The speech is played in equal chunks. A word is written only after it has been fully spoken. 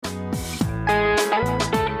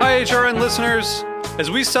HRN listeners.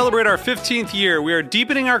 As we celebrate our 15th year, we are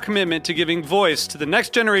deepening our commitment to giving voice to the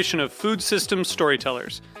next generation of food systems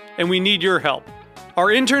storytellers, and we need your help. Our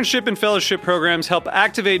internship and fellowship programs help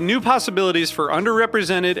activate new possibilities for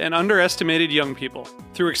underrepresented and underestimated young people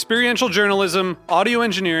through experiential journalism, audio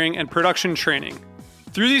engineering, and production training.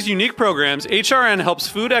 Through these unique programs, HRN helps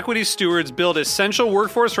food equity stewards build essential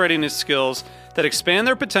workforce readiness skills that expand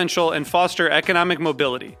their potential and foster economic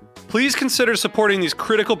mobility. Please consider supporting these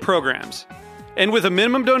critical programs. And with a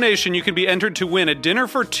minimum donation, you can be entered to win a dinner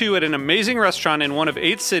for two at an amazing restaurant in one of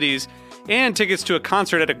 8 cities and tickets to a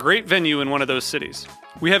concert at a great venue in one of those cities.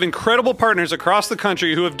 We have incredible partners across the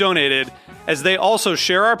country who have donated, as they also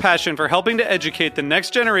share our passion for helping to educate the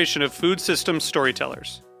next generation of food systems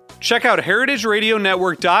storytellers. Check out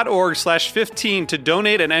heritageradionetwork.org/15 to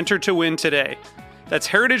donate and enter to win today. That's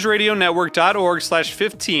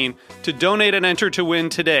heritageradionetwork.org/15 to donate and enter to win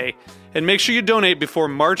today. And make sure you donate before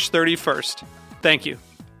March 31st. Thank you.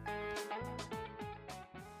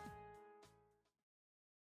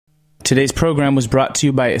 Today's program was brought to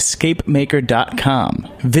you by EscapeMaker.com.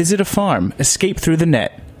 Visit a farm, escape through the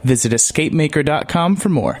net. Visit EscapeMaker.com for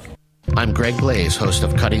more. I'm Greg Blaze, host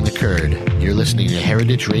of Cutting the Curd. You're listening to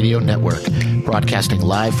Heritage Radio Network, broadcasting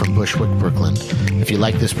live from Bushwick, Brooklyn. If you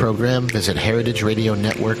like this program, visit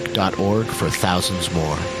heritageradionetwork.org for thousands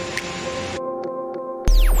more.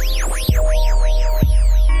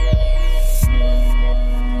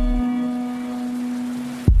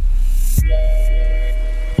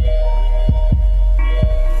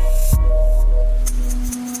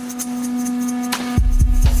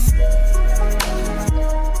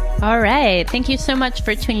 All right. Thank you so much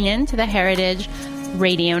for tuning in to the Heritage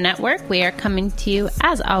Radio Network. We are coming to you,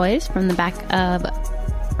 as always, from the back of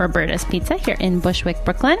Roberta's Pizza here in Bushwick,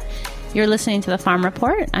 Brooklyn. You're listening to The Farm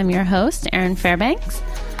Report. I'm your host, Erin Fairbanks.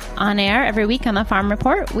 On air every week on The Farm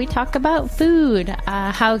Report, we talk about food,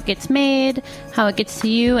 how it gets made, how it gets to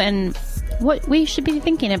you, and what we should be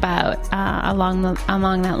thinking about along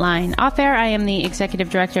that line. Off air, I am the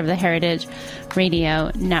executive director of the Heritage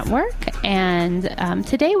Radio Network, and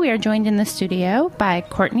today we are joined in the studio by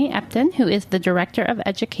Courtney Epton, who is the director of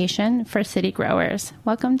education for City Growers.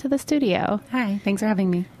 Welcome to the studio. Hi, thanks for having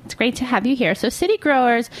me. It's great to have you here. So City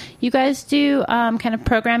Growers, you guys do kind of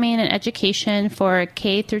programming and education for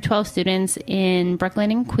K through 12 students in Brooklyn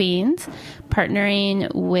and Queens,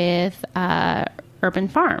 partnering with urban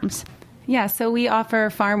farms. Yeah, so we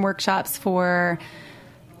offer farm workshops for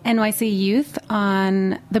NYC youth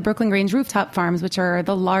on the Brooklyn Grange rooftop farms, which are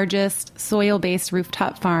the largest soil-based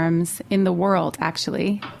rooftop farms in the world,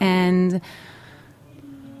 actually. And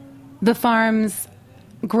the farms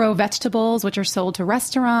grow vegetables, which are sold to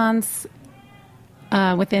restaurants.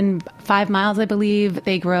 Within 5 miles, I believe,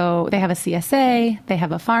 they have a CSA, they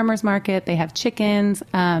have a farmer's market, they have chickens,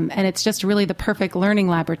 and it's just really the perfect learning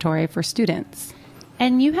laboratory for students.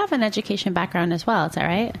 And you have an education background as well, is that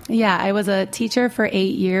right? Yeah, I was a teacher for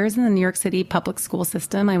 8 years in the New York City public school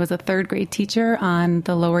system. I was a 3rd grade teacher on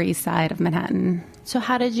the Lower East Side of Manhattan. So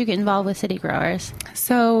how did you get involved with City Growers?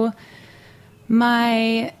 So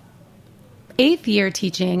my 8th year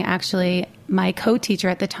teaching, actually, my co-teacher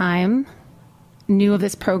at the time knew of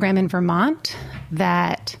this program in Vermont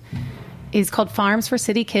that is called Farms for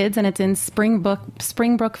City Kids, and it's in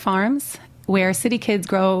Springbrook Farms, where city kids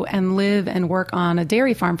grow and live and work on a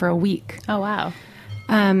dairy farm for a week. Oh, wow.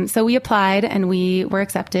 So we applied and we were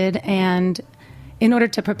accepted. And in order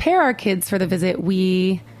to prepare our kids for the visit,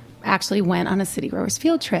 we actually went on a City Growers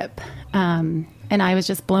field trip. And I was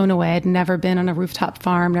just blown away. I'd never been on a rooftop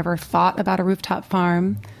farm, never thought about a rooftop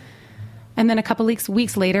farm. And then a couple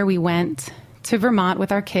weeks later, we went to Vermont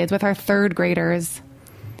with our kids, with our 3rd graders,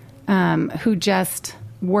 who just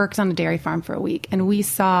worked on a dairy farm for a week. And we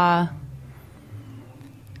saw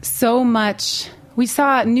so much. We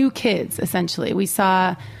saw new kids, essentially. We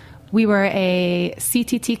were a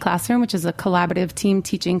CTT classroom, which is a collaborative team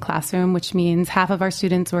teaching classroom, which means half of our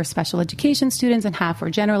students were special education students and half were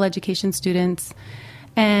general education students.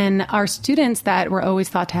 And our students that were always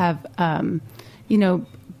thought to have,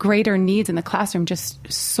 greater needs in the classroom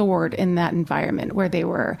just soared in that environment where they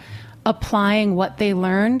were applying what they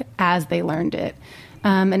learned as they learned it.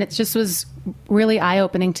 And it just was really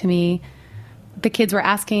eye-opening to me. The kids were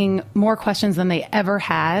asking more questions than they ever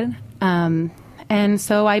had. And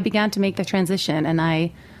so I began to make the transition, and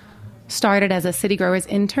I started as a City Growers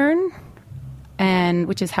intern,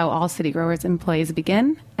 which is how all City Growers employees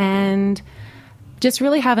begin, and just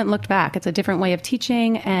really haven't looked back. It's a different way of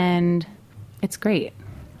teaching, and it's great.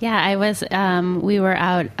 Yeah, I was. We were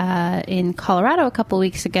out in Colorado a couple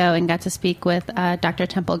weeks ago and got to speak with Dr.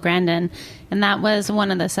 Temple Grandin, and that was one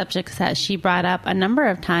of the subjects that she brought up a number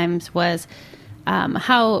of times was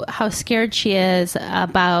how scared she is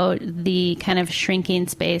about the kind of shrinking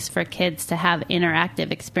space for kids to have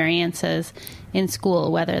interactive experiences in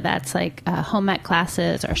school, whether that's like home ec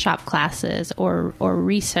classes or shop classes or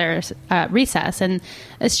recess. And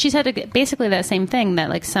she said basically that same thing, that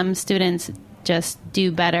like some students just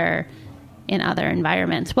do better in other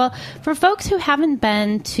environments. Well, for folks who haven't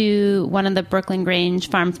been to one of the Brooklyn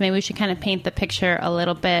Grange farms, maybe we should kind of paint the picture a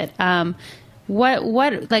little bit.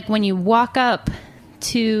 What like when you walk up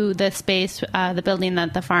to the space, the building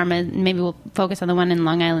that the farm is, maybe we'll focus on the one in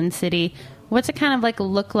Long Island City. What's it kind of like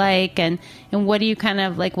look like, and what do you kind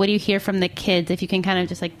of like, what do you hear from the kids? If you can kind of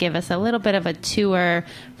just like give us a little bit of a tour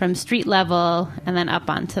from street level and then up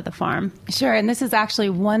onto the farm. Sure. And this is actually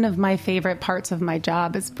one of my favorite parts of my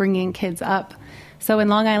job, is bringing kids up. So in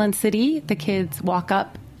Long Island City, the kids walk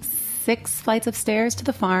up 6 flights of stairs to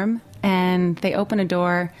the farm, and they open a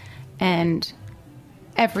door and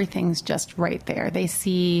everything's just right there. They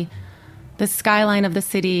see the skyline of the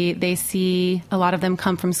city. They see, a lot of them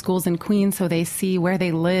come from schools in Queens, so they see where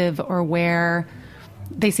they live or where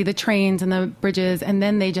they see the trains and the bridges, and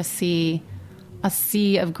then they just see a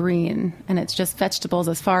sea of green, and it's just vegetables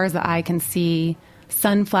as far as the eye can see,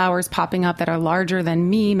 sunflowers popping up that are larger than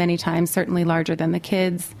me many times, certainly larger than the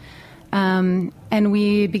kids. And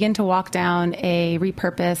we begin to walk down a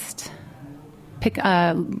repurposed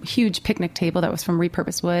huge picnic table that was from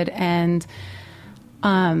repurposed wood, and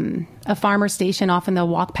a farmer station. Often they'll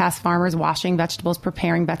walk past farmers washing vegetables,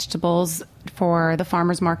 preparing vegetables for the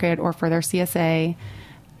farmer's market or for their CSA.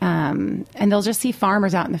 And they'll just see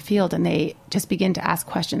farmers out in the field, and they just begin to ask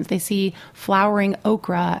questions. They see flowering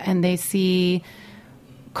okra, and they see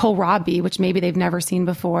kohlrabi, which maybe they've never seen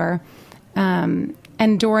before. And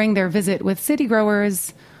during their visit with City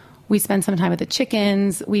Growers, we spend some time with the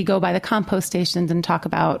chickens. We go by the compost stations and talk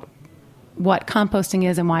about what composting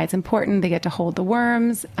is and why it's important. They get to hold the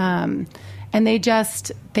worms. And they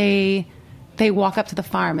walk up to the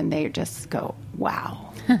farm and they just go,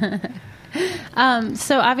 wow.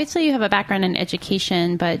 So obviously you have a background in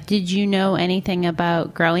education, but did you know anything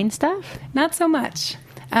about growing stuff? Not so much.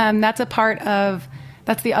 That's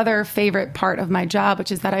the other favorite part of my job,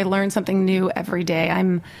 which is that I learn something new every day.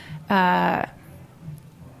 I'm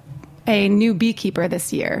a new beekeeper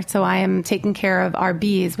this year, so I am taking care of our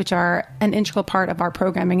bees, which are an integral part of our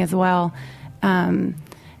programming as well.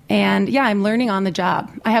 And yeah, I'm learning on the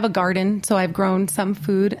job. I have a garden, so I've grown some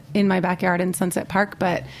food in my backyard in Sunset Park,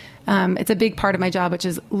 but it's a big part of my job, which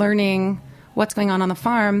is learning what's going on the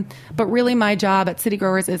farm. But really my job at City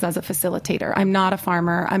Growers is as a facilitator. I'm not a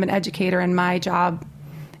farmer. I'm an educator, and my job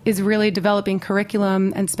is really developing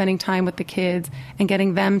curriculum and spending time with the kids and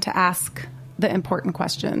getting them to ask the important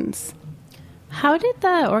questions. How did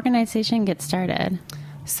the organization get started?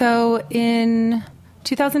 So in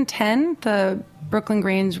 2010, the Brooklyn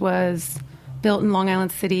Grange was built in Long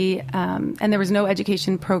Island City, and there was no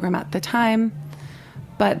education program at the time,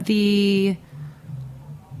 but the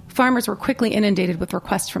farmers were quickly inundated with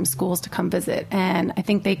requests from schools to come visit, and I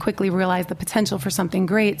think they quickly realized the potential for something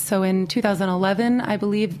great. So in 2011, I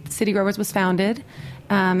believe City Growers was founded,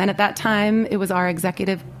 and at that time, it was our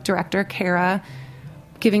executive director, Kara,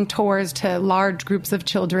 giving tours to large groups of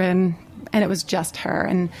children, and it was just her.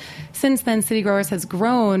 And since then, City Growers has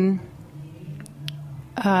grown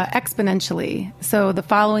exponentially. So the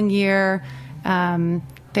following year,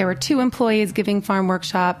 there were 2 employees giving farm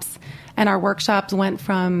workshops, and our workshops went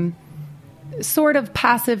from sort of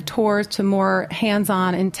passive tours to more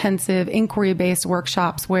hands-on, intensive, inquiry-based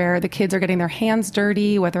workshops where the kids are getting their hands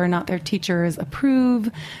dirty, whether or not their teachers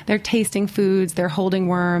approve. They're tasting foods, they're holding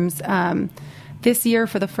worms. This year,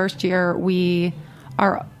 for the first year, we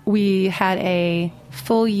had a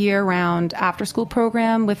full year-round after-school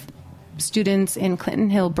program with students in Clinton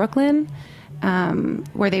Hill, Brooklyn,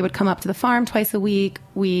 where they would come up to the farm twice a week.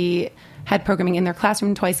 We had programming in their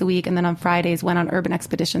classroom twice a week, and then on Fridays went on urban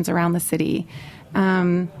expeditions around the city.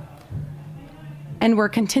 And we're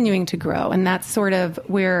continuing to grow, and that's sort of,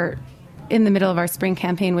 we're in the middle of our spring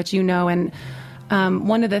campaign, which you know, and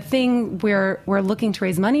one of the things we're looking to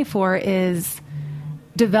raise money for is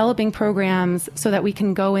developing programs so that we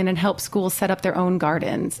can go in and help schools set up their own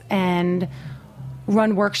gardens and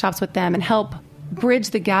run workshops with them and help bridge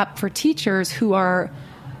the gap for teachers who are,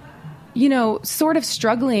 sort of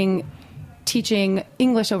struggling teaching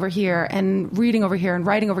English over here and reading over here and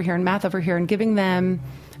writing over here and math over here, and giving them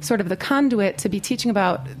sort of the conduit to be teaching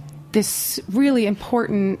about this really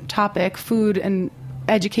important topic, food and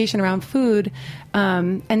education around food,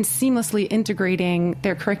 and seamlessly integrating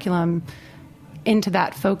their curriculum into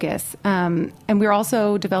that focus. And we're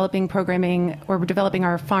also developing programming, or we're developing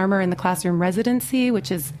our Farmer in the Classroom residency,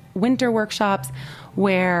 which is winter workshops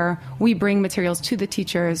where we bring materials to the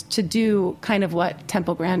teachers to do kind of what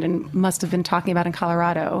Temple Grandin must have been talking about in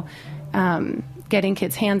Colorado, getting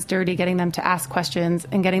kids' hands dirty, getting them to ask questions,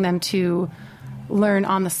 and getting them to learn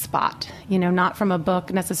on the spot, not from a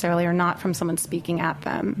book necessarily, or not from someone speaking at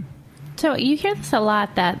them. So you hear this a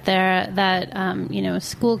lot, that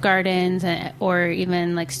school gardens, or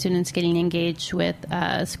even like students getting engaged with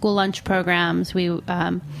school lunch programs.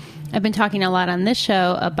 I've been talking a lot on this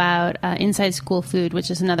show about Inside School Food,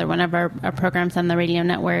 which is another one of our programs on the radio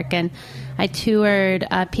network. And I toured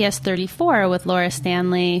PS34 with Laura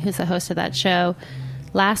Stanley, who's the host of that show,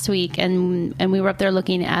 last week, and we were up there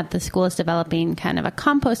looking at the schools developing kind of a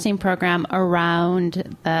composting program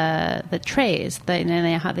around the trays. They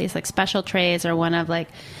have these like special trays, or New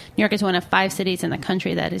York is one of 5 cities in the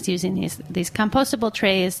country that is using these compostable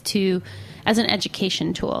trays as an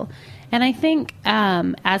education tool. And I think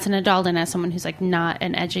as an adult and as someone who's like not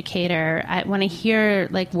an educator, when I hear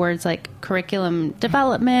like words like curriculum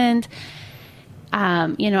development,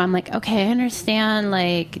 I'm like, okay, I understand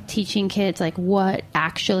like teaching kids like what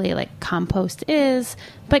actually like compost is,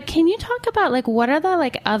 but can you talk about like what are the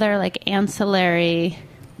like other like ancillary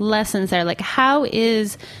lessons there? Like how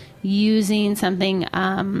is using something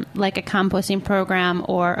like a composting program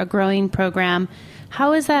or a growing program,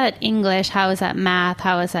 how is that English? How is that math?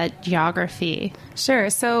 How is that geography? Sure.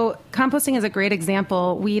 So composting is a great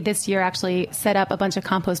example. We this year actually set up a bunch of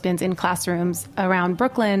compost bins in classrooms around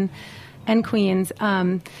Brooklyn and Queens.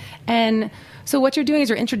 And so what you're doing is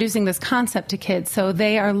you're introducing this concept to kids. So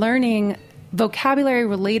they are learning vocabulary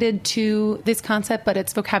related to this concept, but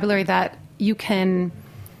it's vocabulary that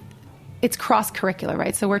it's cross-curricular,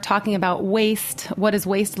 right? So we're talking about waste. What does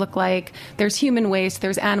waste look like? There's human waste.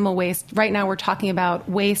 There's animal waste. Right now we're talking about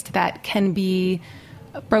waste that can be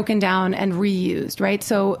broken down and reused, right?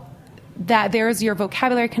 So that there's your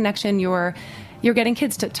vocabulary connection. You're getting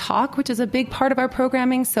kids to talk, which is a big part of our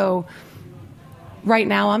programming. So right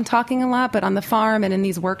now I'm talking a lot, but on the farm and in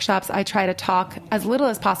these workshops, I try to talk as little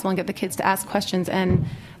as possible and get the kids to ask questions. And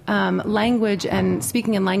language and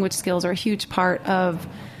speaking and language skills are a huge part of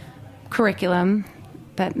curriculum,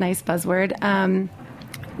 that nice buzzword.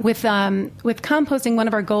 With composting, one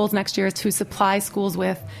of our goals next year is to supply schools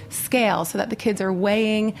with scale so that the kids are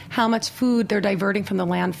weighing how much food they're diverting from the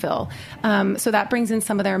landfill. So that brings in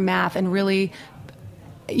some of their math and really,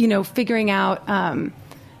 figuring out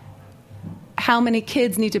how many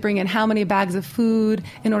kids need to bring in how many bags of food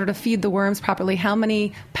in order to feed the worms properly, how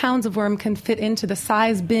many pounds of worm can fit into the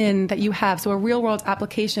size bin that you have. So a real-world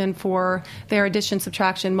application for their addition,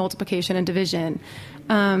 subtraction, multiplication, and division.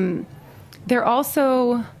 They're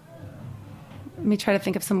also, let me try to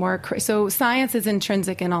think of some more. So science is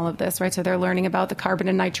intrinsic in all of this, right? So they're learning about the carbon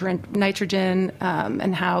and nitrogen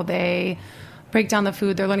and how they break down the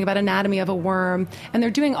food. They're learning about anatomy of a worm. And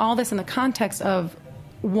they're doing all this in the context of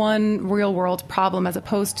one real-world problem as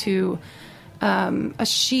opposed to a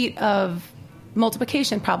sheet of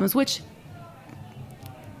multiplication problems, which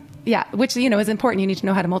is important. You need to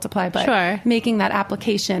know how to multiply, but sure. Making that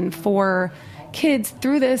application for kids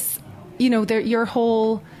through this, your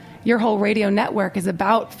whole radio network is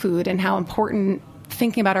about food and how important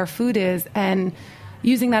thinking about our food is, and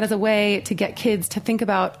using that as a way to get kids to think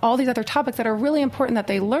about all these other topics that are really important that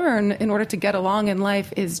they learn in order to get along in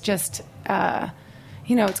life is just,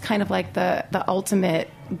 it's kind of like the ultimate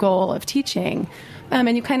goal of teaching.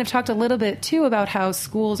 And you kind of talked a little bit, too, about how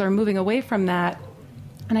schools are moving away from that.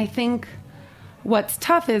 And I think what's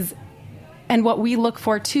tough is, and what we look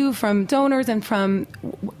for, too, from donors and from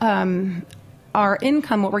our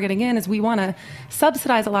income, what we're getting in, is we want to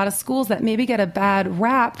subsidize a lot of schools that maybe get a bad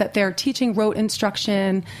rap that they're teaching rote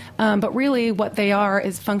instruction, but really what they are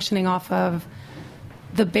is functioning off of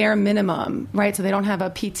the bare minimum, right? So they don't have a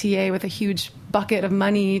PTA with a huge bucket of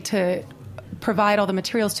money to provide all the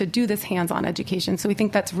materials to do this hands-on education. So we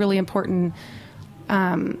think that's really important,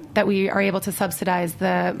 that we are able to subsidize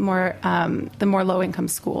the more low-income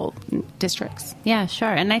school districts. Yeah, sure.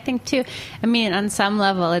 And I think, too, on some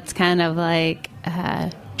level, it's kind of like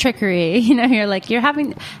trickery. You're like, you're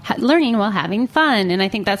learning while having fun. And I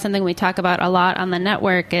think that's something we talk about a lot on the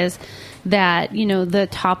network, is that, the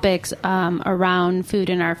topics around food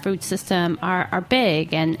in our food system are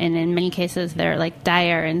big. And in many cases, they're like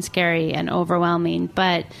dire and scary and overwhelming.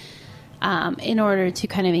 But in order to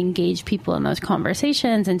kind of engage people in those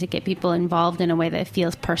conversations and to get people involved in a way that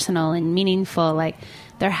feels personal and meaningful, like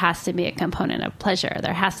there has to be a component of pleasure.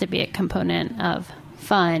 There has to be a component of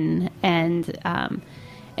fun and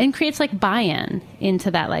creates like buy-in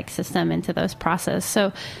into that like system, into those process.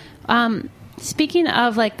 So speaking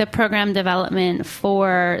of like the program development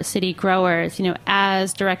for city growers, you know,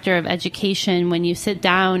 as director of education, when you sit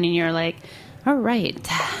down and you're like, all right,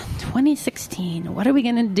 2016, what are we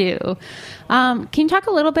going to do? Can you talk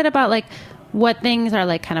a little bit about like what things are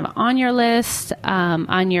like kind of on your list,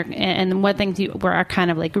 and what things are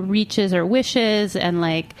kind of like reaches or wishes, and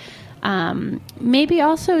like maybe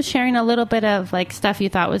also sharing a little bit of like stuff you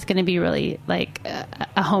thought was going to be really like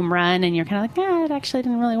a home run and you're kind of like, yeah, it actually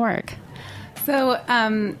didn't really work. So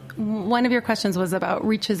one of your questions was about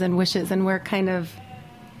reaches and wishes, and we're kind of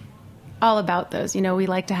all about those. You know, we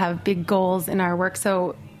like to have big goals in our work.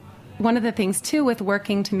 So one of the things, too, with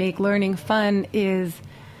working to make learning fun is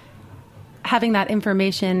having that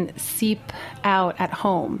information seep out at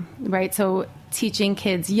home, right? So teaching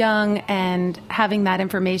kids young and having that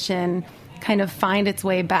information kind of find its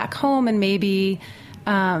way back home, and maybe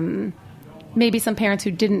some parents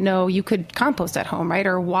who didn't know you could compost at home, right?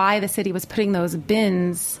 Or why the city was putting those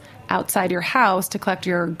bins outside your house to collect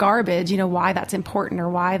your garbage, you know, why that's important, or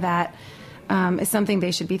why that is something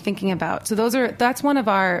they should be thinking about. So that's one of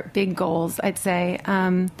our big goals, I'd say.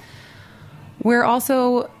 We're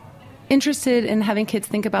also interested in having kids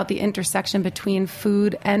think about the intersection between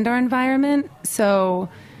food and our environment. So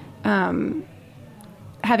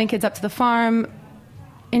having kids up to the farm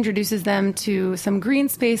introduces them to some green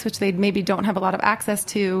space, which they maybe don't have a lot of access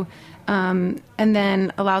to, and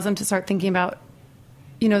then allows them to start thinking about,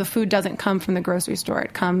 you know, the food doesn't come from the grocery store.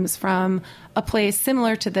 It comes from a place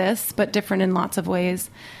similar to this, but different in lots of ways.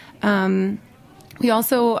 We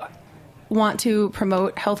also want to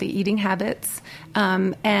promote healthy eating habits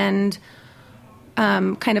and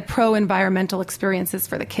kind of pro-environmental experiences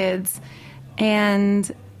for the kids, and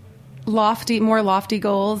more lofty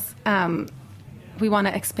goals. We want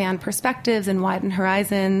to expand perspectives and widen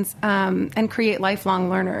horizons and create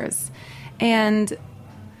lifelong learners. And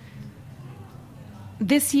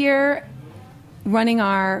this year, running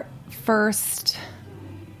our first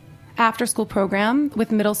after-school program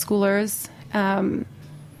with middle schoolers,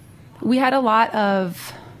 we had a lot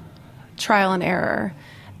of trial and error.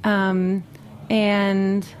 And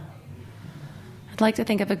I'd like to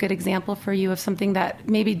think of a good example for you of something that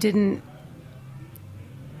maybe didn't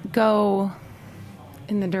go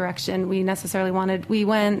in the direction we necessarily wanted. We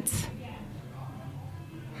went,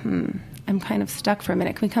 I'm kind of stuck for a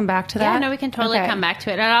minute. Can we come back to that? Yeah, no, we can totally come back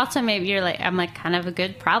to it. And also maybe you're like, I'm like kind of a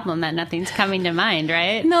good problem that nothing's coming to mind,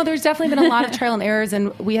 right? No, there's definitely been a lot of trial and errors,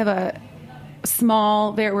 and we have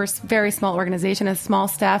we're a very small organization, a small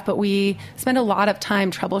staff, but we spend a lot of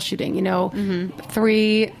time troubleshooting. You know,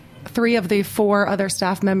 three of the 4 other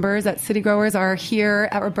staff members at City Growers are here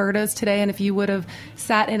at Roberta's today, and if you would have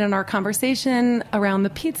sat in on our conversation around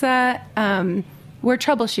the pizza, we're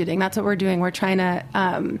troubleshooting. That's what we're doing. We're trying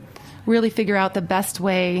to really figure out the best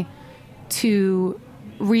way to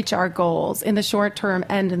reach our goals in the short term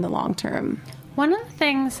and in the long term. One of the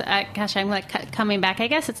things, I'm like coming back, I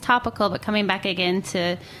guess it's topical, but coming back again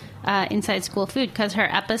to Inside School Food, because her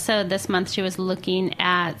episode this month, she was looking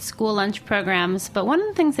at school lunch programs. But one of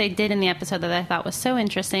the things they did in the episode that I thought was so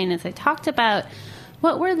interesting is they talked about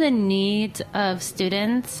what were the needs of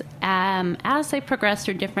students as they progress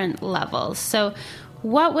through different levels. So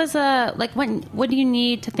what was what do you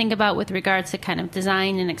need to think about with regards to kind of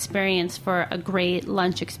design and experience for a great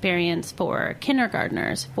lunch experience for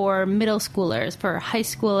kindergartners, for middle schoolers, for high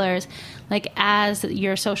schoolers, like as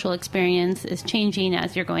your social experience is changing,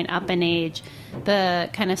 as you're going up in age, the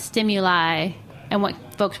kind of stimuli and what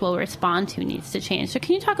folks will respond to needs to change. So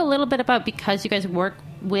can you talk a little bit about, because you guys work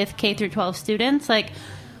with K through 12 students, like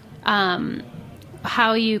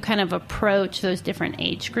how you kind of approach those different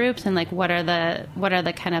age groups, and like what are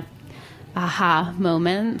the kind of aha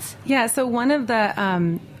moments? Yeah, so one of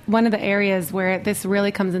the areas where this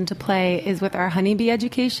really comes into play is with our honeybee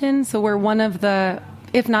education. So we're one of the,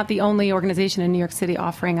 if not the only organization in New York City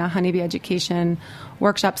offering a honeybee education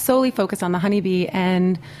workshop solely focused on the honeybee.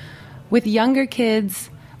 And with younger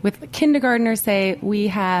kids, with kindergartners, say, we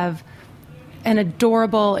have an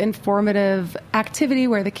adorable, informative activity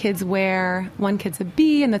where the kids one kid's a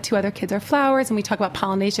bee and the 2 other kids are flowers, and we talk about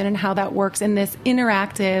pollination and how that works in this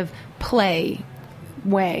interactive play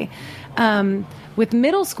way. With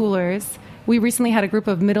middle schoolers, we recently had a group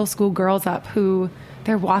of middle school girls up who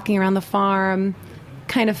they're walking around the farm,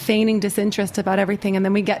 kind of feigning disinterest about everything, and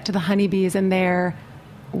then we get to the honeybees and they're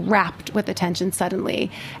rapt with attention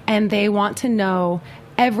suddenly, and they want to know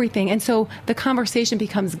everything. And so the conversation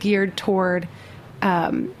becomes geared toward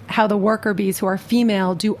how the worker bees who are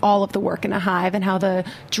female do all of the work in a hive, and how the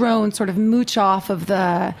drones sort of mooch off of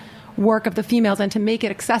the work of the females. And to make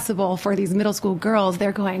it accessible for these middle school girls,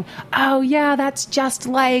 they're going, oh yeah, that's just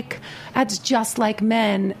like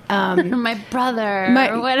men. My brother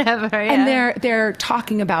or whatever. Yeah. And they're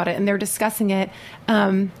talking about it and they're discussing it.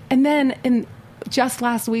 And then just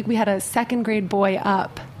last week we had a second grade boy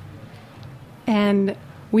up, and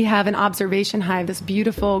we have an observation hive, this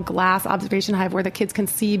beautiful glass observation hive where the kids can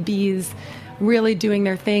see bees really doing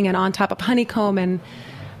their thing and on top of honeycomb. And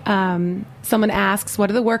someone asks, what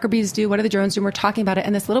do the worker bees do? What do the drones do? And we're talking about it.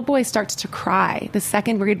 And this little boy starts to cry. The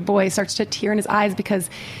second grade boy starts to tear in his eyes because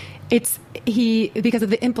because of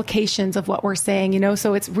the implications of what we're saying,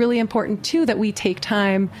 So it's really important too that we take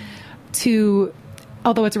time to,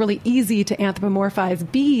 although it's really easy to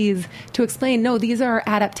anthropomorphize bees, to explain, no, these are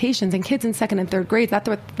adaptations. And kids in second and third grades,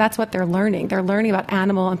 that's what they're learning. They're learning about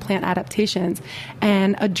animal and plant adaptations.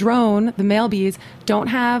 And a drone, the male bees, don't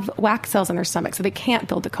have wax cells in their stomach, so they can't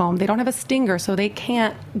build a comb. They don't have a stinger, so they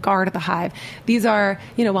can't guard the hive. These are,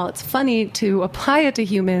 while it's funny to apply it to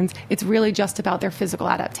humans, it's really just about their physical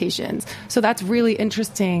adaptations. So that's really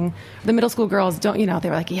interesting. The middle school girls don't,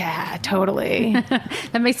 they're like, yeah, totally.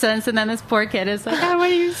 That makes sense. And then this poor kid is like, what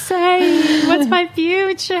are you saying? What's my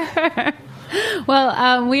future?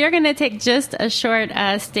 Well, we are going to take just a short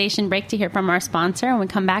station break to hear from our sponsor. And when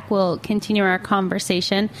we come back, we'll continue our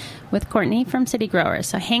conversation with Courtney from City Growers.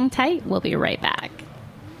 So hang tight. We'll be right back.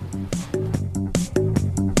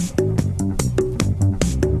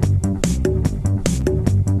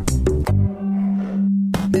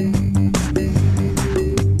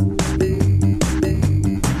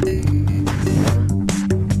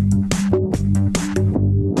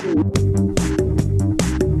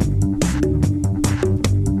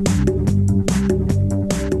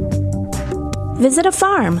 Visit a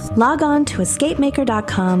farm. Log on to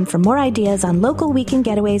escapemaker.com for more ideas on local weekend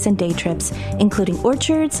getaways and day trips, including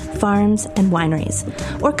orchards, farms, and wineries.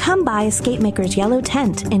 Or come by Escape Maker's yellow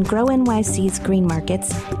tent in Grow NYC's green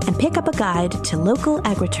markets and pick up a guide to local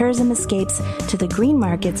agritourism escapes to the green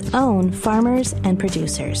market's own farmers and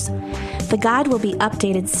producers. The guide will be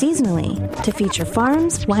updated seasonally to feature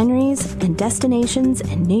farms, wineries, and destinations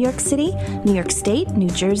in New York City, New York State, New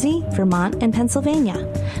Jersey, Vermont, and Pennsylvania.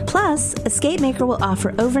 Plus, Escape Maker will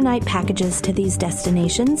offer overnight packages to these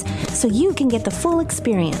destinations so you can get the full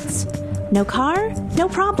experience. No car? No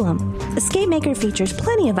problem. Escape Maker features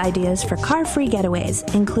plenty of ideas for car-free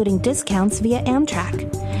getaways, including discounts via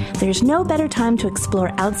Amtrak. There's no better time to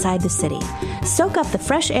explore outside the city. Soak up the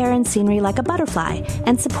fresh air and scenery like a butterfly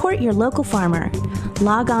and support your local farmer.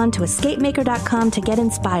 Log on to escapemaker.com to get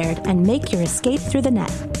inspired and make your escape through the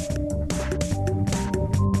net.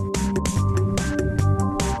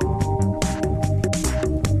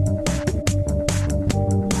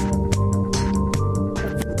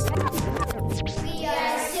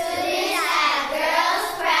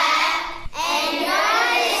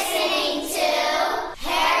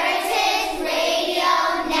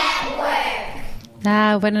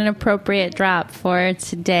 What an appropriate drop for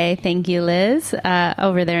today. Thank you, Liz,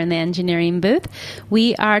 over there in the engineering booth.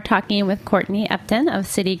 We are talking with Courtney Upton of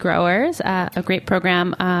City Growers, a great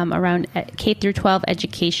program around K through 12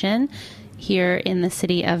 education here in the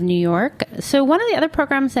city of New York. So one of the other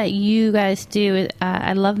programs that you guys do,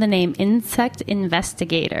 I love the name Insect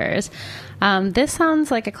Investigators. This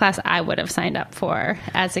sounds like a class I would have signed up for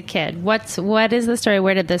as a kid. What is the story?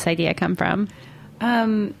 Where did this idea come from?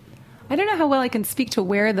 I don't know how well I can speak to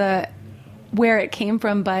where it came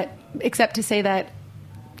from, but except to say that,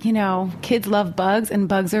 kids love bugs and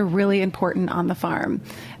bugs are really important on the farm.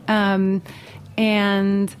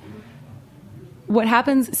 And what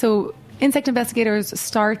happens, so Insect Investigators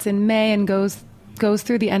starts in May and goes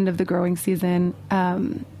through the end of the growing season.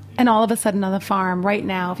 And all of a sudden on the farm right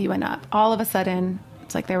now, if you went up, all of a sudden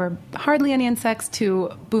it's like there were hardly any insects to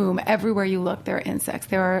boom, everywhere you look, there are insects.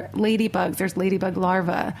 There are ladybugs, there's ladybug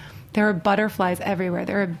larvae. There are butterflies everywhere.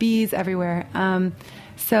 There are bees everywhere.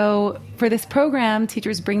 So for this program,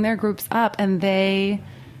 teachers bring their groups up and they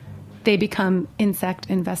become insect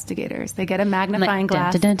investigators. They get a magnifying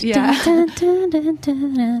glass. Yeah.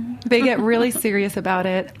 They get really serious about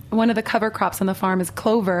it. One of the cover crops on the farm is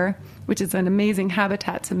clover, which is an amazing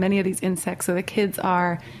habitat to many of these insects. So the kids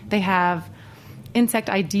they have insect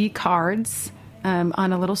ID cards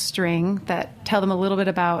on a little string that tell them a little bit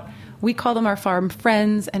about. We call them our farm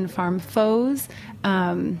friends and farm foes.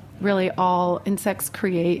 Really, all insects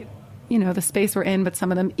create, the space we're in, but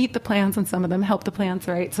some of them eat the plants and some of them help the plants,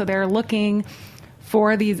 right? So they're looking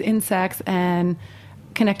for these insects and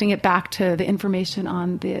connecting it back to the information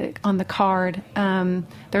on the card.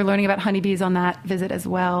 They're learning about honeybees on that visit as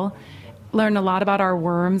well. Learn a lot about our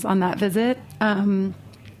worms on that visit.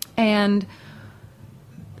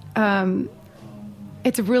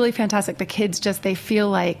 It's really fantastic. The kids they feel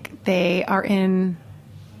like they are in,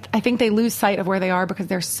 I think they lose sight of where they are because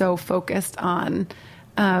they're so focused on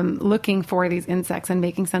looking for these insects and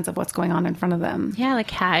making sense of what's going on in front of them. Yeah,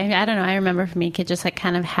 like I don't know. I remember for me, kid just like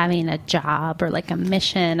kind of having a job or like a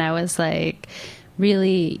mission. I was like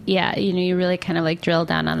really, you really kind of like drill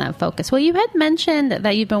down on that focus. Well, you had mentioned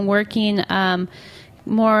that you've been working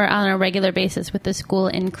more on a regular basis with the school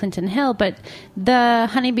in Clinton Hill, but the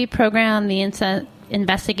honeybee program, the insect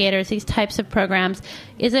investigators, these types of programs,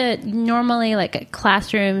 is it normally like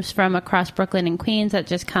classrooms from across Brooklyn and Queens that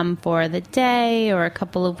just come for the day or a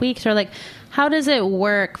couple of weeks, or like how does it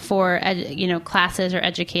work for classes or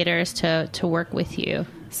educators to work with you?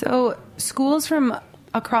 So schools from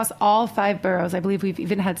across all 5 boroughs, I believe we've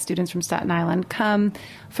even had students from Staten Island, come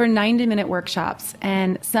for 90-minute workshops.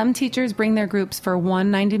 And some teachers bring their groups for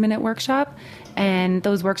one 90-minute workshop. And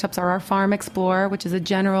those workshops are our Farm Explorer, which is a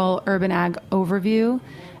general urban ag overview,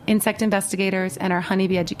 insect investigators, and our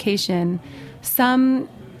honeybee education. Some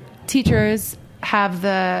teachers have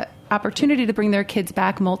the opportunity to bring their kids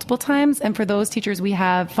back multiple times. And for those teachers, we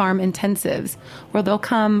have farm intensives where they'll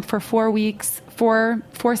come for 4 weeks, four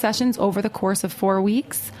sessions over the course of 4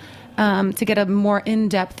 weeks to get a more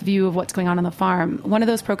in-depth view of what's going on the farm. One of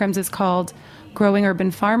those programs is called Growing Urban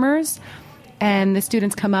Farmers. And the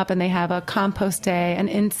students come up and they have a compost day, an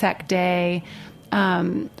insect day,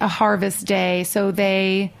 a harvest day. So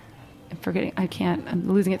I'm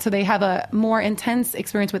losing it. So they have a more intense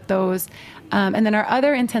experience with those. And then our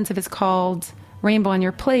other intensive is called Rainbow on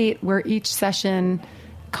Your Plate, where each session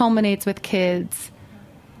culminates with kids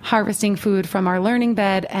harvesting food from our learning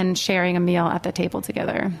bed and sharing a meal at the table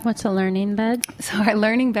together. What's a learning bed? So our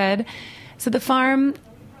learning bed, so the farm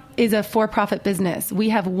is a for-profit business. We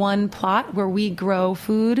have one plot where we grow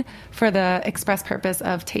food for the express purpose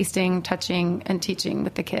of tasting, touching, and teaching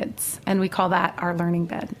with the kids. And we call that our learning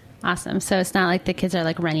bed. Awesome. So it's not like the kids are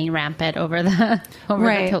like running rampant over the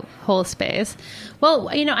whole space. Well,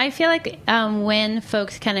 I feel like when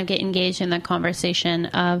folks kind of get engaged in the conversation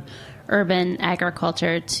of urban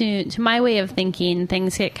agriculture, to my way of thinking,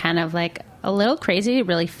 things get kind of like a little crazy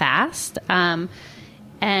really fast.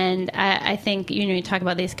 And I think, you talk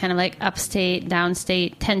about these kind of like upstate,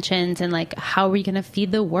 downstate tensions and like, how are we going to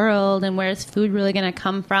feed the world and where is food really going to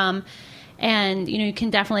come from? And, you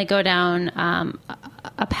can definitely go down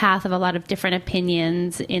a path of a lot of different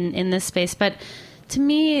opinions in this space. But to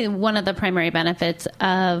me, one of the primary benefits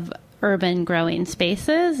of urban growing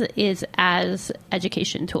spaces is as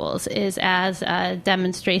education tools, is as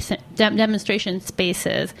demonstration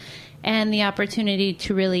spaces, and the opportunity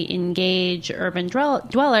to really engage urban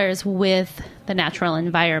dwellers with the natural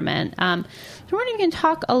environment. So I wonder if you can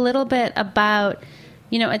talk a little bit about,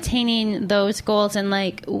 attaining those goals and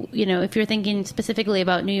like, if you're thinking specifically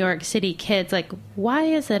about New York City kids, like why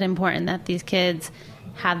is it important that these kids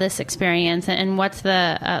have this experience and what's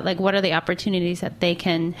the, what are the opportunities that they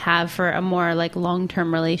can have for a more like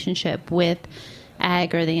long-term relationship with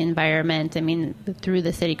ag or the environment? I mean, through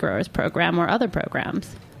the City Growers program or other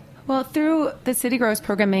programs. Well, through the City Growers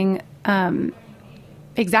programming,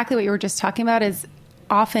 exactly what you were just talking about is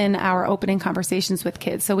often our opening conversations with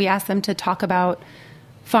kids. So we ask them to talk about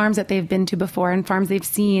farms that they've been to before and farms they've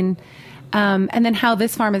seen, and then how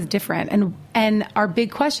this farm is different. And our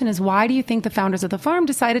big question is, why do you think the founders of the farm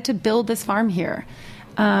decided to build this farm here?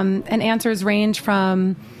 And answers range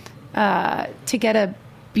from to get a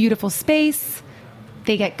beautiful space,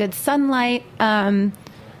 they get good sunlight,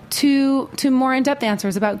 to more in-depth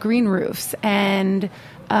answers about green roofs and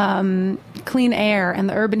clean air and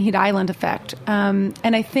the urban heat island effect. And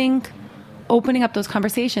I think opening up those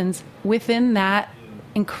conversations within that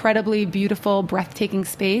incredibly beautiful, breathtaking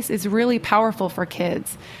space is really powerful for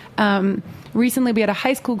kids. Recently, we had a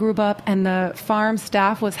high school group up, and the farm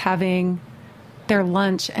staff was having their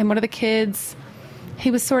lunch, and one of the kids,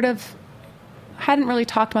 he was hadn't really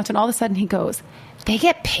talked much, and all of a sudden he goes, "They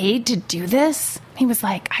get paid to do this?" He was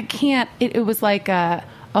like, "I can't." It was like a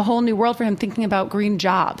whole new world for him, thinking about green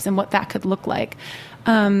jobs and what that could look like.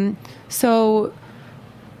 So,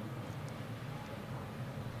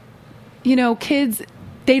 kids,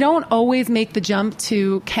 they don't always make the jump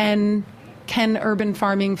to can urban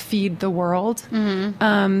farming feed the world?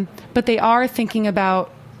 Mm-hmm. But they are thinking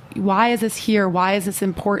about, why is this here? Why is this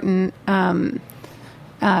important? Are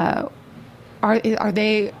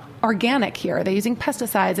they organic here? Are they using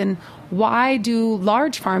pesticides? And why do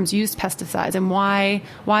large farms use pesticides? And why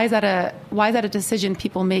is that a decision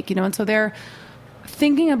people make? And so they're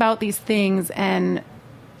thinking about these things, and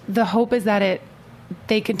the hope is that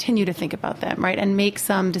they continue to think about them, right, and make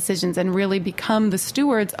some decisions and really become the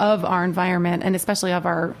stewards of our environment, and especially of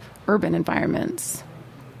our urban environments.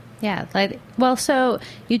 Yeah. So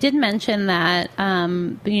you did mention that,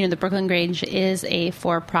 the Brooklyn Grange is a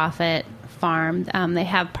for-profit farm. They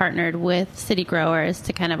have partnered with City Growers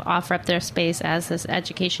to kind of offer up their space as this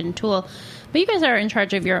education tool. But you guys are in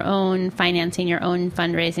charge of your own financing, your own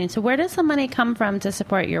fundraising. So where does the money come from to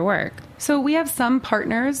support your work? So we have some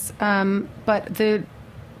partners, but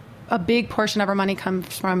a big portion of our money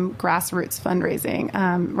comes from grassroots fundraising.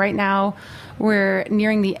 Right now, we're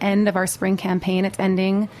nearing the end of our spring campaign. It's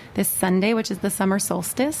ending this Sunday, which is the summer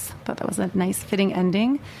solstice. I thought that was a nice, fitting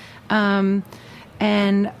ending.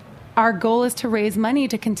 And our goal is to raise money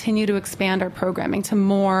to continue to expand our programming to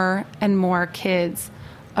more and more kids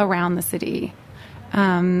around the city.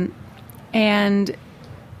 And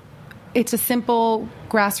it's a simple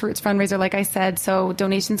grassroots fundraiser, like I said, so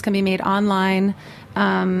donations can be made online.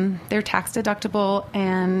 They're tax deductible,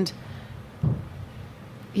 and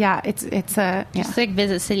it's just like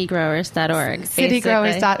visit citygrowers.org.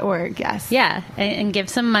 Citygrowers.org, yes. Yeah, and give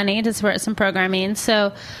some money to support some programming.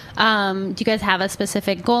 So do you guys have a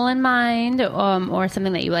specific goal in mind, or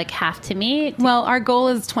something that you have to meet? Well, our goal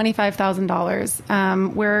is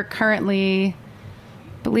 $25,000. We're currently,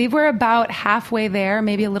 believe we're about halfway there,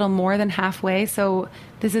 maybe a little more than halfway. So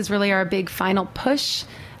this is really our big final push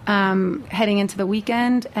heading into the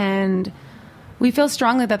weekend. And we feel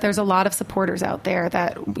strongly that there's a lot of supporters out there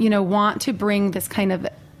that, want to bring this kind of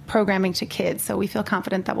programming to kids. So we feel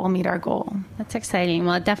confident that we'll meet our goal. That's exciting.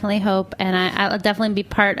 Well, I definitely hope, and I'll definitely be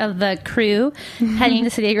part of the crew heading to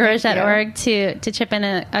citygrowers.org to chip in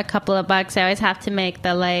a couple of bucks. I always have to make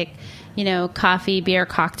the coffee, beer,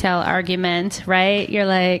 cocktail argument, right? You're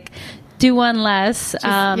like, do one less.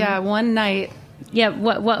 One night. Yeah,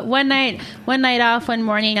 one night off, one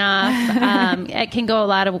morning off. It can go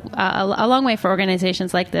a long way for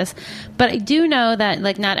organizations like this. But I do know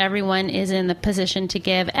that not everyone is in the position to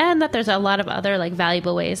give, and that there's a lot of other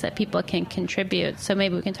valuable ways that people can contribute. So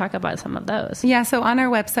maybe we can talk about some of those. Yeah. So on our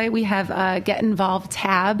website we have a Get Involved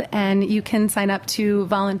tab, and you can sign up to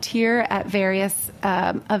volunteer at various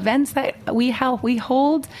events that we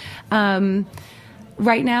hold.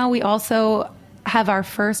 Right now, we also have our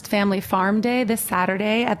first family farm day this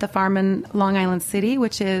Saturday at the farm in Long Island City,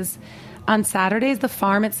 which is on Saturdays. The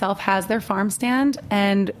farm itself has their farm stand,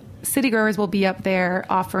 and City Growers will be up there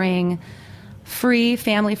offering free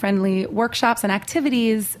family-friendly workshops and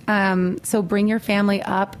activities. So bring your family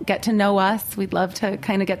up, get to know us. We'd love to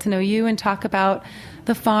kind of get to know you and talk about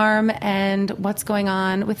the farm and what's going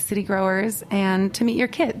on with City Growers, and to meet your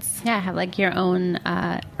kids. Yeah, have your own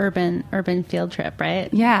urban field trip,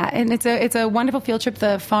 right? Yeah, and it's a wonderful field trip.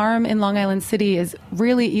 The farm in Long Island City is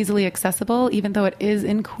really easily accessible, even though it is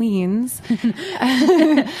in Queens.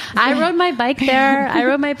 I rode my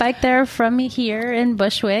bike there from here in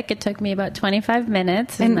Bushwick. It took me about 25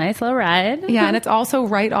 minutes. It's a nice little ride. Yeah, and it's also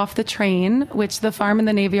right off the train, which the farm in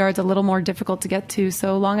the Navy Yard's a little more difficult to get to.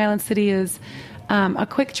 So Long Island City is a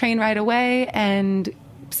quick train ride away, and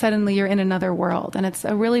suddenly you're in another world, and it's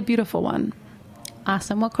a really beautiful one.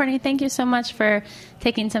 Awesome. Well, Courtney, thank you so much for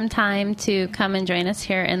taking some time to come and join us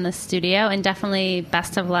here in the studio, and definitely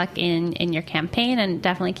best of luck in your campaign, and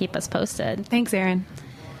definitely keep us posted. Thanks, Erin.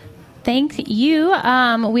 Thank you.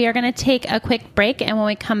 We are going to take a quick break, and when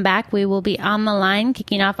we come back, we will be on the line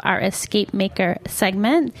kicking off our Escape Maker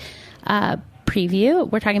segment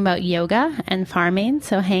preview. We're talking about yoga and farming,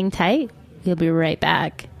 so hang tight. We'll be right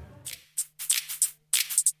back.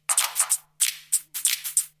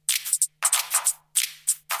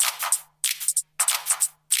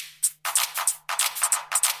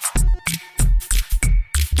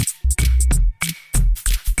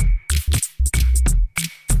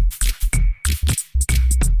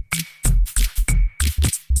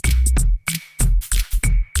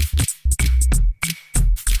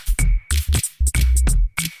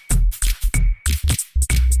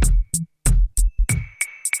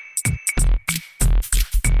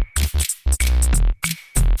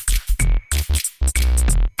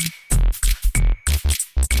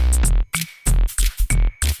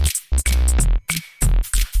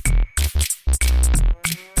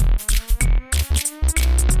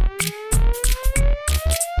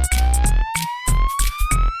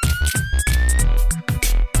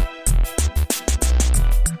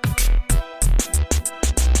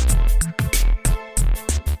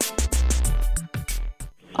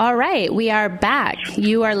 All right, we are back.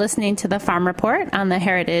 You are listening to the Farm Report on the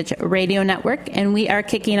Heritage Radio Network, and we are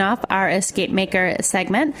kicking off our Escape Maker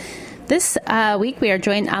segment. This week, we are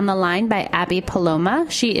joined on the line by Abby Paloma.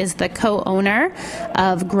 She is the co-owner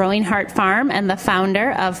of Growing Heart Farm and the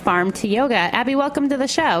founder of Farm to Yoga. Abby, welcome to the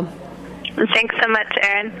show. Thanks so much,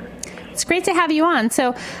 Erin. It's great to have you on.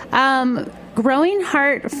 So, Growing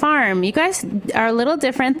Heart Farm, you guys are a little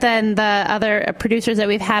different than the other producers that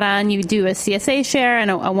we've had on. You do a CSA share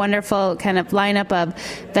and a wonderful kind of lineup of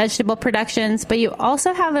vegetable productions, but you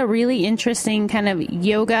also have a really interesting kind of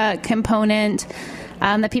yoga component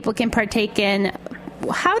that people can partake in.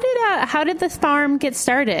 How did this farm get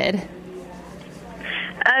started?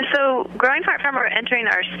 So Growing Heart Farm, we're entering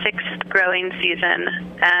our 6th growing season,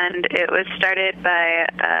 and it was started by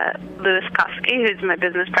Louis Koski, who's my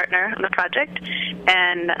business partner on the project.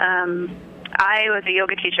 And I was a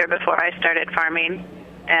yoga teacher before I started farming.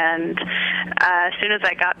 And as soon as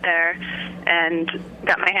I got there and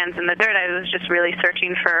got my hands in the dirt, I was just really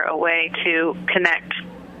searching for a way to connect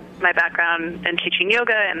my background in teaching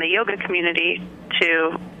yoga and the yoga community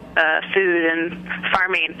to food and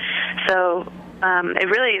farming. So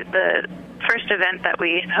the first event that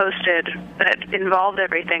we hosted that involved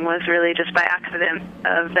everything was really just by accident.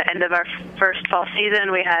 Of the end of our first fall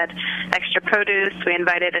season, we had extra produce. We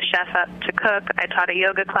invited a chef up to cook. I taught a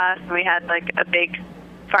yoga class, and we had like a big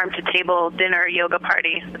farm-to-table dinner yoga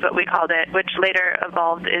party, is what we called it, which later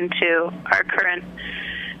evolved into our current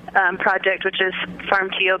project, which is Farm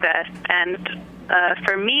to Yoga. And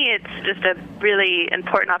for me, it's just a really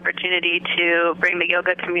important opportunity to bring the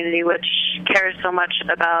yoga community, which cares so much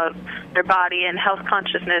about their body and health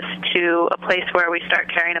consciousness, to a place where we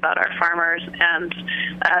start caring about our farmers and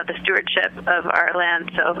the stewardship of our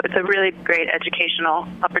land. So it's a really great educational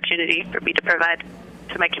opportunity for me to provide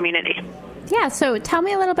to my community. Yeah, so tell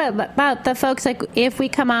me a little bit about the folks, like if we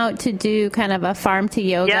come out to do kind of a Farm to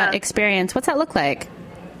Yoga experience, what's that look like?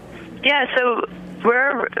 Yeah, so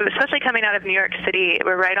we're, especially coming out of New York City,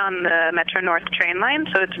 we're right on the Metro North train line,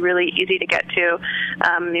 so it's really easy to get to.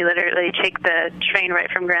 You literally take the train right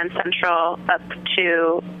from Grand Central up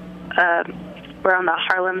to, we're on the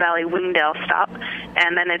Harlem Valley Wingdale stop,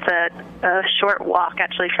 and then it's a short walk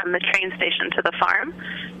actually from the train station to the farm.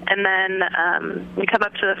 And then we come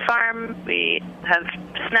up to the farm, we have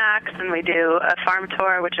snacks, and we do a farm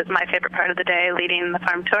tour, which is my favorite part of the day, leading the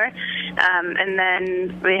farm tour. And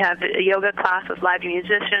then we have a yoga class with live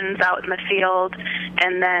musicians out in the field.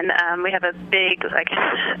 And then we have a big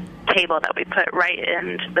table that we put right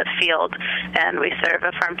in the field, and we serve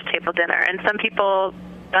a farm-to-table dinner. And some people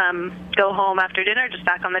go home after dinner, just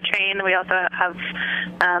back on the train. We also have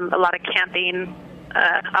a lot of camping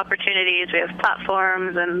opportunities. We have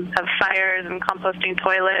platforms and have fires and composting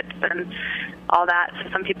toilets and all that. So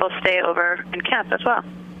some people stay over and camp as well.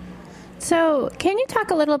 So can you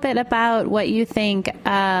talk a little bit about what you think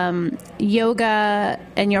yoga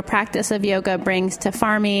and your practice of yoga brings to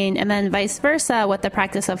farming, and then vice versa, what the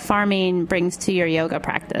practice of farming brings to your yoga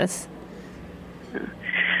practice?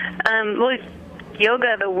 Well,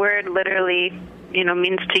 yoga, the word literally,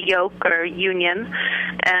 means to yoke or union,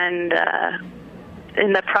 and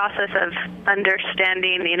in the process of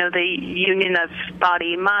understanding, the union of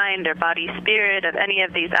body-mind or body-spirit, of any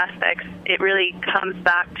of these aspects, it really comes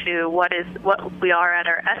back to what we are at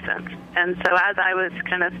our essence. And so as I was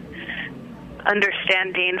kind of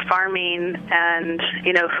understanding farming and,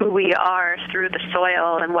 who we are through the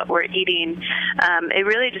soil and what we're eating, it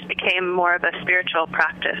really just became more of a spiritual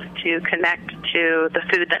practice to connect to the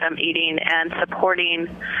food that I'm eating and supporting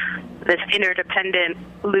this interdependent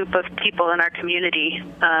loop of people in our community.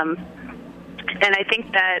 And I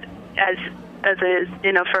think that as is,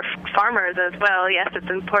 for farmers as well, yes, it's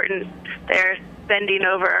important. They're bending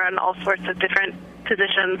over on all sorts of different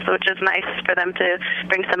positions, which is nice for them to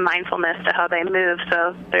bring some mindfulness to how they move.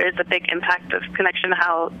 So there is a big impact of connection to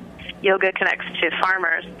how yoga connects to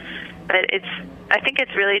farmers. But I think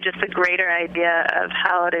it's really just a greater idea of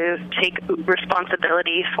how to take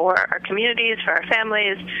responsibility for our communities, for our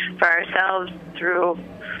families, for ourselves, through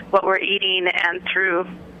what we're eating and through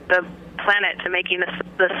the planet, to making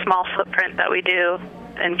the small footprint that we do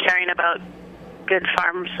and caring about good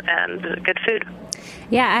farms and good food.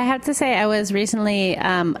 Yeah, I have to say I was recently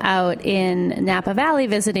out in Napa Valley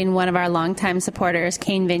visiting one of our longtime supporters,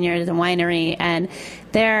 Cane Vineyards and Winery, and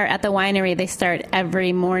there at the winery they start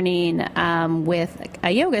every morning with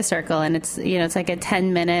a yoga circle, and it's it's like a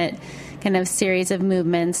 10-minute kind of series of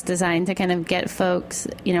movements designed to kind of get folks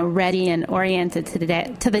ready and oriented to the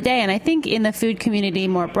day. And I think in the food community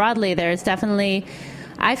more broadly, there's definitely,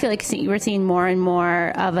 I feel like we're seeing more and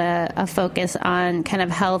more of a focus on kind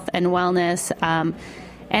of health and wellness.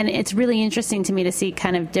 And it's really interesting to me to see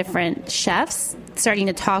kind of different chefs starting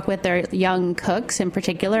to talk with their young cooks in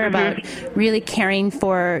particular about really caring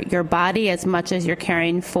for your body as much as you're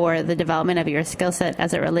caring for the development of your skill set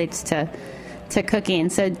as it relates to cooking.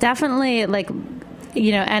 So definitely, like,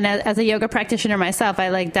 you know, and as a yoga practitioner myself, I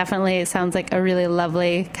like definitely, it sounds like a really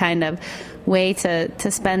lovely kind of way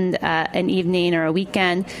to spend an evening or a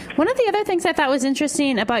weekend. One of the other things I thought was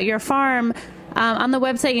interesting about your farm, on the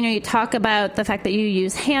website, you know, you talk about the fact that you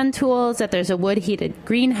use hand tools, that there's a wood-heated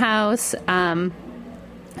greenhouse. I'm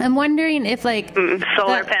wondering if, like...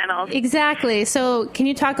 solar panels. Exactly. So can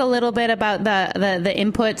you talk a little bit about the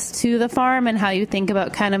inputs to the farm and how you think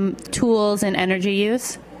about kind of tools and energy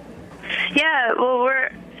use? Yeah, well, we're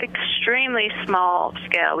extremely small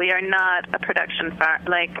scale. We are not a production farm.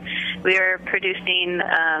 Like, we are producing,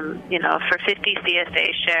 you know, for 50 CSA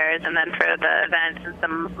shares, and then for the events and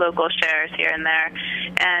some local shares here and there.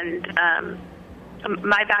 And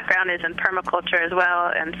my background is in permaculture as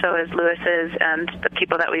well, and so is Lewis's and the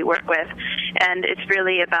people that we work with. And it's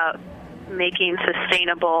really about making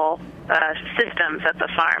sustainable systems at the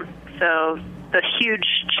farm. So the huge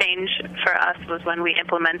change for us was when we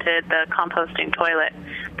implemented the composting toilet,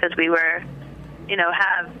 because we were, you know,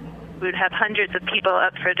 we'd have hundreds of people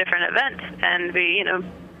up for different events, and we, you know,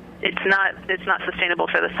 it's not sustainable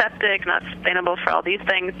for the septic, not sustainable for all these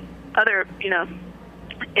things, other, you know,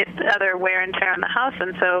 other wear and tear on the house.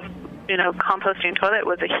 And so, you know, composting toilet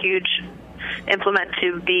was a huge implement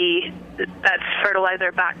to be that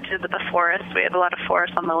fertilizer back to the forest. We have a lot of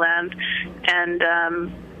forest on the land,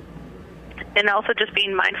 and also just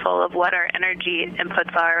being mindful of what our energy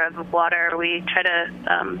inputs are of water. We try to,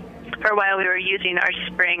 for a while we were using our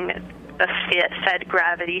spring fed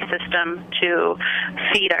gravity system to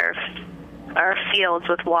feed our fields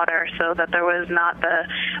with water, so that there was not the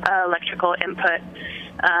electrical input,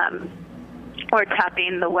 or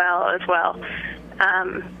tapping the well as well.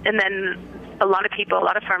 And then a lot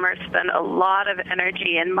of farmers spend a lot of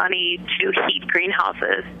energy and money to heat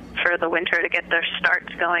greenhouses for the winter to get their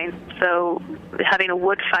starts going. So having a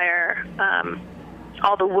wood fire,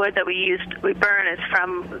 all the wood that we burn is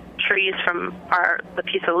from trees from the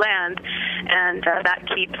piece of land, and that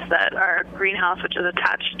keeps our greenhouse, which is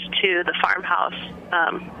attached to the farmhouse,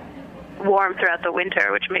 warm throughout the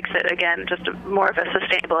winter, which makes it, again, just more of a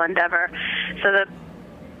sustainable endeavor. So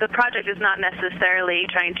the project is not necessarily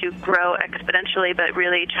trying to grow exponentially, but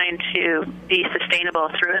really trying to be sustainable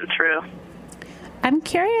through and through. I'm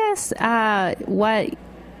curious how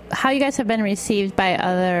you guys have been received by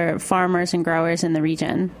other farmers and growers in the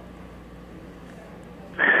region.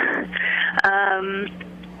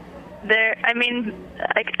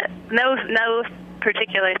 No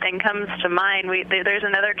particular thing comes to mind. There's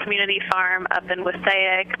another community farm up in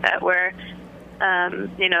Wassaic that we're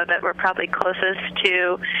probably closest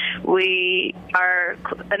to. We are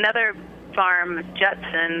another farm,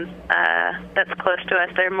 Judson, that's close to us.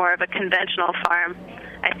 They're more of a conventional farm.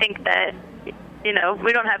 I think that, you know,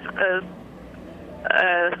 we don't have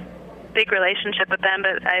a big relationship with them,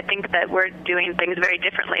 but I think that we're doing things very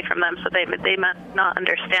differently from them, so they must not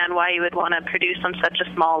understand why you would want to produce on such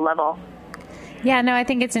a small level. Yeah, no, I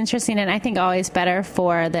think it's interesting, and I think always better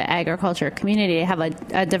for the agriculture community to have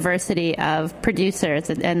a diversity of producers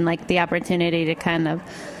and like the opportunity to kind of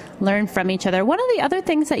learn from each other. One of the other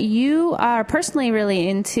things that you are personally really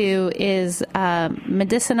into is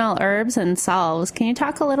medicinal herbs and salves. Can you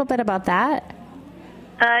talk a little bit about that?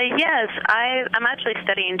 Yes, I'm actually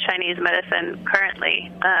studying Chinese medicine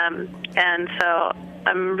currently, and so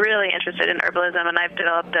I'm really interested in herbalism, and I've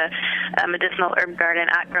developed a medicinal herb garden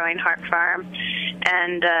at Growing Heart Farm.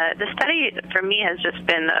 And the study for me has just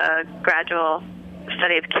been a gradual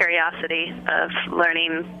study of curiosity, of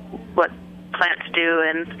learning what plants do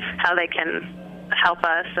and how they can help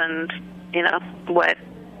us, and, you know, what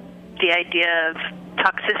the idea of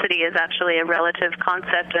toxicity is actually a relative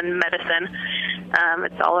concept in medicine.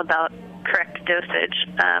 It's all about correct dosage,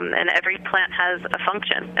 and every plant has a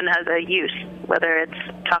function and has a use, whether it's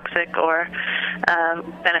toxic or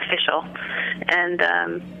beneficial. And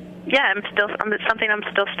it's something I'm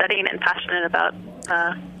still studying and passionate about,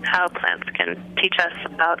 how plants can teach us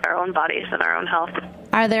about our own bodies and our own health.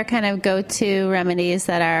 Are there kind of go-to remedies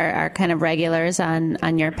that are kind of regulars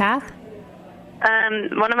on your path?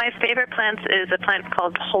 One of my favorite plants is a plant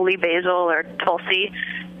called holy basil, or tulsi,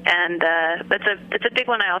 and it's a big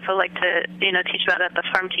one. I also like to teach about at the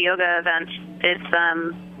Farm to Yoga events. It's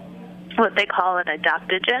what they call an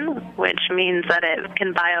adaptogen, which means that it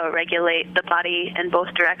can bioregulate the body in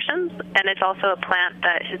both directions. And it's also a plant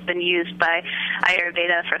that has been used by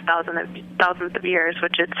Ayurveda for thousands of years,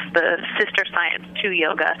 which is the sister science to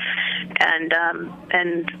yoga. and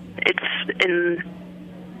it's in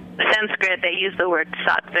Sanskrit. They use the word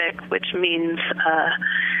sattvic, which means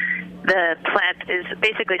the plant is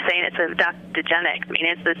basically saying it's adaptogenic,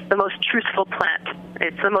 meaning it's the most truthful plant.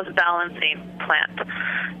 It's the most balancing plant.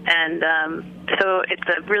 And so it's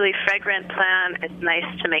a really fragrant plant. It's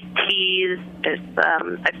nice to make teas.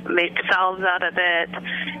 I make salves out of it.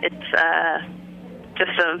 It's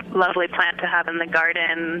just a lovely plant to have in the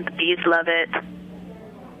garden. The bees love it.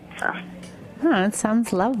 So. Oh, it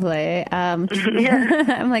sounds lovely. I'm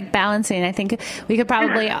like balancing. I think we could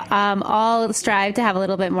probably all strive to have a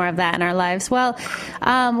little bit more of that in our lives. Well,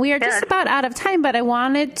 we are just about out of time, but I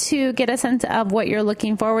wanted to get a sense of what you're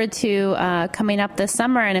looking forward to coming up this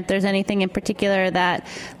summer, and if there's anything in particular that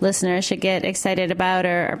listeners should get excited about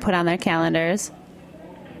or put on their calendars.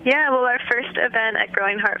 Yeah, well, our first event at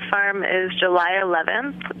Growing Heart Farm is July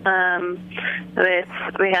 11th.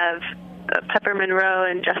 We have Pepper Monroe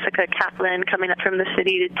and Jessica Kaplan coming up from the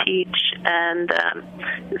city to teach, and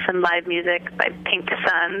some live music by Pink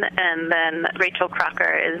Sun, and then Rachel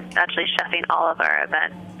Crocker is actually chefing all of our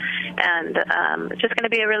events. And it's just going to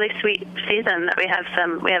be a really sweet season. We have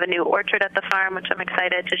a new orchard at the farm, which I'm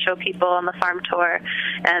excited to show people on the farm tour,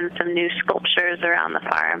 and some new sculptures around the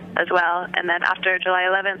farm as well. And then after July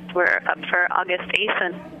 11th, we're up for August 8th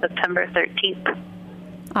and September 13th.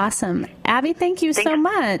 Awesome. Abby, thank you so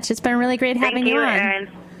much. It's been really great having you on. Erin.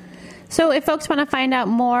 So if folks want to find out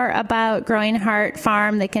more about Growing Heart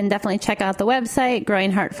Farm, they can definitely check out the website,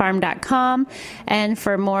 growingheartfarm.com. And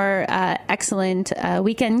for more excellent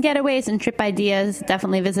weekend getaways and trip ideas,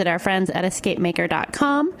 definitely visit our friends at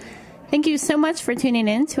escapemaker.com. Thank you so much for tuning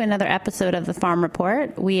in to another episode of The Farm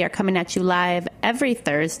Report. We are coming at you live every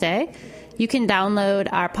Thursday. You can download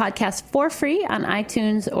our podcast for free on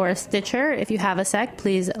iTunes or Stitcher. If you have a sec,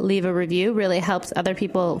 please leave a review. Really helps other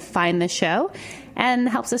people find the show and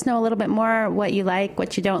helps us know a little bit more what you like,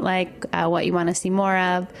 what you don't like, what you want to see more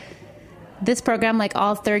of. This program, like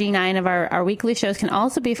all 39 of our weekly shows, can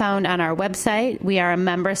also be found on our website. We are a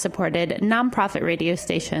member-supported nonprofit radio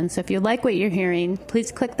station. So if you like what you're hearing,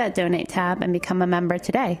 please click that donate tab and become a member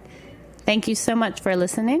today. Thank you so much for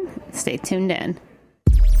listening. Stay tuned in.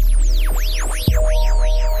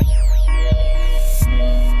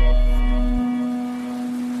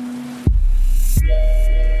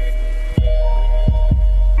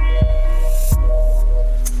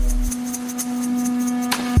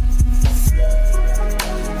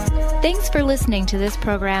 Thanks for listening to this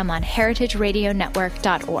program on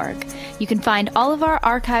heritageradionetwork.org. You can find all of our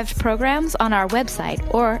archived programs on our website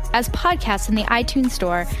or as podcasts in the iTunes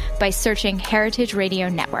Store by searching Heritage Radio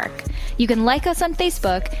Network. You can like us on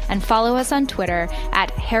Facebook and follow us on Twitter at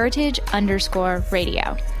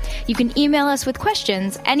heritage_radio. You can email us with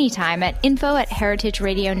questions anytime at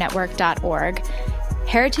info@heritageradionetwork.org.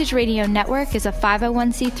 Heritage Radio Network is a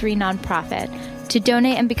 501c3 nonprofit. To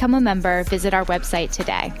donate and become a member, visit our website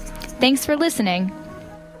today. Thanks for listening.